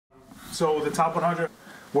So the top 100,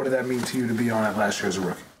 what did that mean to you to be on it last year as a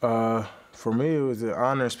rookie? For me, it was an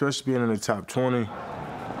honor, especially being in the top 20.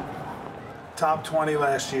 Top 20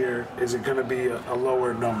 last year, is it going to be a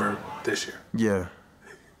lower number this year? Yeah.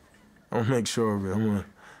 I'm gonna make sure of it.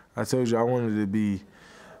 I told you I wanted to be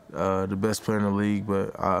the best player in the league,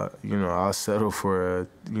 but I'll settle for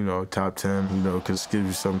a top 10, because it gives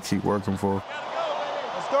you something to keep working for.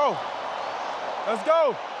 Let's go. Let's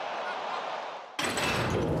go.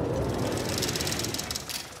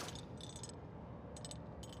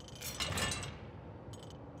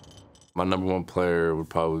 My number one player would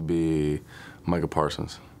probably be Micah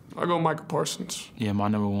Parsons. I'll go Micah Parsons. Yeah, my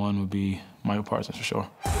number one would be Micah Parsons for sure.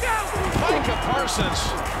 Micah Parsons,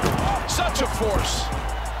 such a force.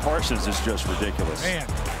 Parsons is just ridiculous. Man,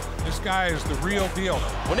 this guy is the real deal.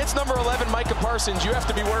 When it's number 11, Micah Parsons, you have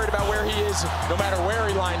to be worried about where he is, no matter where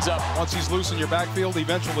he lines up. Once he's loose in your backfield,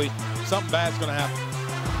 eventually something bad's going to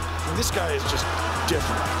happen. This guy is just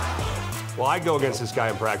different. Well, I go against this guy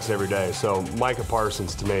in practice every day, so Micah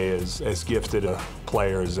Parsons, to me, is as gifted a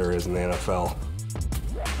player as there is in the NFL.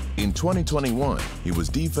 In 2021, he was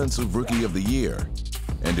Defensive Rookie of the Year,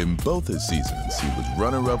 and in both his seasons, he was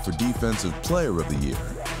runner-up for Defensive Player of the Year.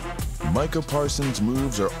 Micah Parsons'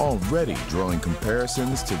 moves are already drawing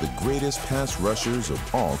comparisons to the greatest pass rushers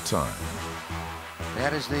of all time.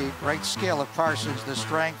 That is the great skill of Parsons, the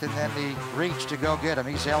strength and then the reach to go get him.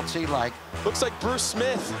 He's LT-like. Looks like Bruce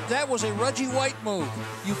Smith. That was a Reggie White move.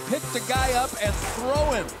 You pick the guy up and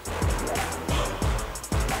throw him.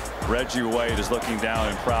 Reggie White is looking down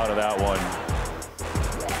and proud of that one.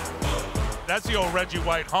 That's the old Reggie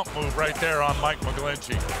White hump move right there on Mike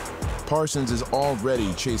McGlinchey. Parsons is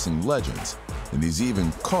already chasing legends, and he's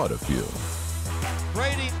even caught a few.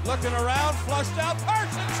 Brady looking around, flushed out.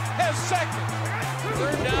 Parsons has second.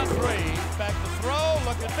 Third down 3. Back to throw,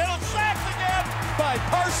 looking middle, sacked again by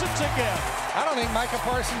Parsons again. I don't think Micah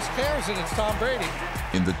Parsons cares that it's Tom Brady.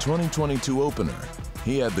 In the 2022 opener,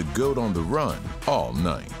 he had the GOAT on the run all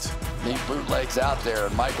night. He bootlegs out there,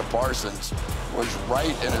 and Micah Parsons was right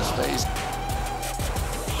in his face.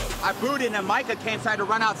 I booted, and Micah came, tried to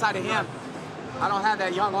run outside of him. I don't have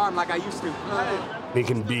that young arm like I used to. He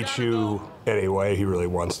can beat you any way he really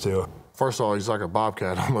wants to. First of all, he's like a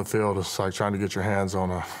bobcat on the field. It's like trying to get your hands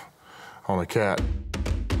on a cat.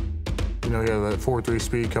 He had that 4.3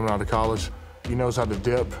 speed coming out of college. He knows how to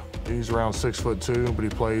dip. He's around 6'2", but he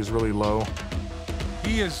plays really low.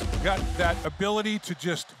 He has got that ability to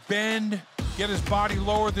just bend, get his body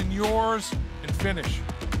lower than yours, and finish.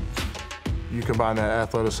 You combine that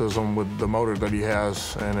athleticism with the motor that he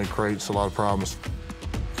has, and it creates a lot of problems.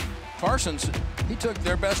 Parsons, he took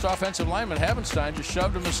their best offensive lineman, Havenstein, just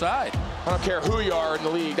shoved him aside. I don't care who you are in the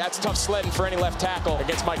league. That's tough sledding for any left tackle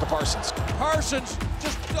against Micah Parsons. Parsons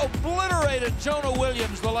just obliterated Jonah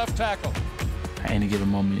Williams, the left tackle. At any given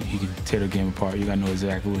moment, he can tear the game apart. You got to know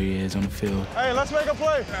exactly where he is on the field. Hey, let's make a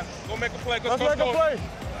play. Go make a play. Let's make a play.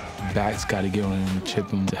 Backs got to get on him and chip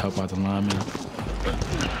him to help out the lineman.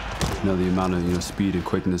 The amount of speed and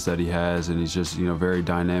quickness that he has, and he's just very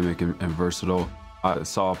dynamic and versatile. I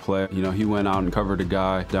saw a play, he went out and covered a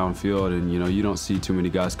guy downfield, and you don't see too many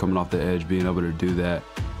guys coming off the edge being able to do that.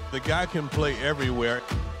 The guy can play everywhere.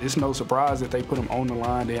 It's no surprise that they put him on the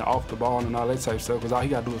line, then off the ball and all that type of stuff, because all he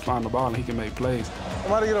got to do is find the ball and he can make plays. I'm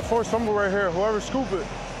about to get a forced fumble right here. Whoever scoop it.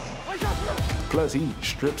 Plus, he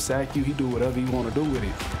strip sack you. He do whatever he want to do with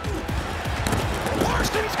it.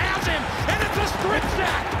 Parsons has him, and it's a strip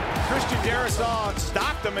sack. Christian Darrisaw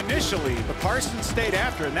stopped him initially, but Parsons stayed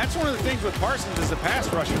after. And that's one of the things with Parsons as a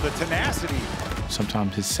pass rusher, the tenacity.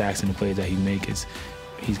 Sometimes his sacks and the plays that he makes,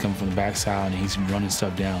 he's coming from the backside and he's running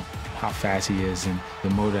stuff down. How fast he is and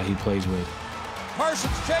the motor that he plays with.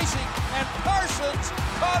 Parsons chasing, and Parsons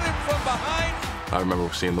caught him from behind. I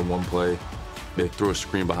remember seeing the one play, they threw a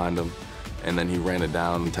screen behind him, and then he ran it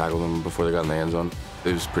down and tackled him before they got in the end zone.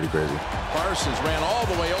 It was pretty crazy. Parsons ran all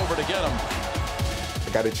the way over to get him.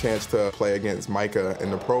 I got a chance to play against Micah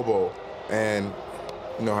in the Pro Bowl, and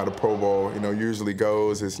you know how the Pro Bowl, usually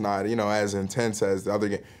goes. It's not, as intense as the other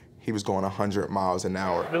game. He was going 100 miles an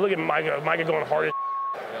hour. Look at Micah. Micah going hard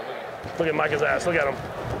as Look at Micah's ass. Look at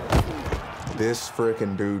him. This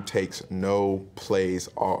freaking dude takes no plays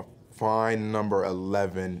off. Find number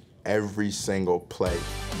 11 every single play.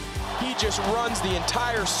 He just runs the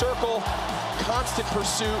entire circle, constant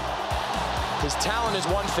pursuit. His talent is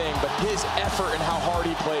one thing, but his effort and how hard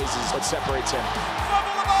he plays is what separates him.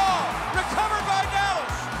 Fumble the ball, recovered by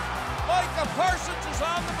Dallas. Micah Parsons is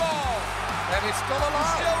on the ball. And he's still alive.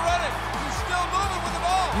 He's still running. He's still moving with the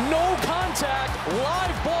ball. No contact,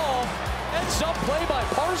 live ball, and some play by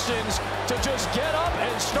Parsons to just get up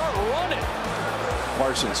and start running.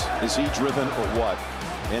 Parsons, is he driven or what?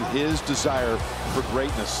 And his desire for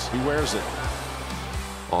greatness, he wears it.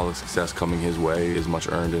 All the success coming his way is much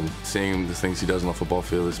earned, and seeing the things he does on the football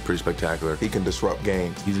field is pretty spectacular. He can disrupt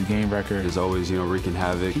games. He's a game wrecker. He's always, wreaking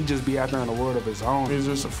havoc. He just be out there in a world of his own. He's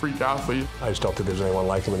just a freak athlete. I just don't think there's anyone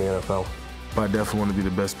like him in the NFL. I definitely want to be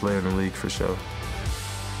the best player in the league for sure.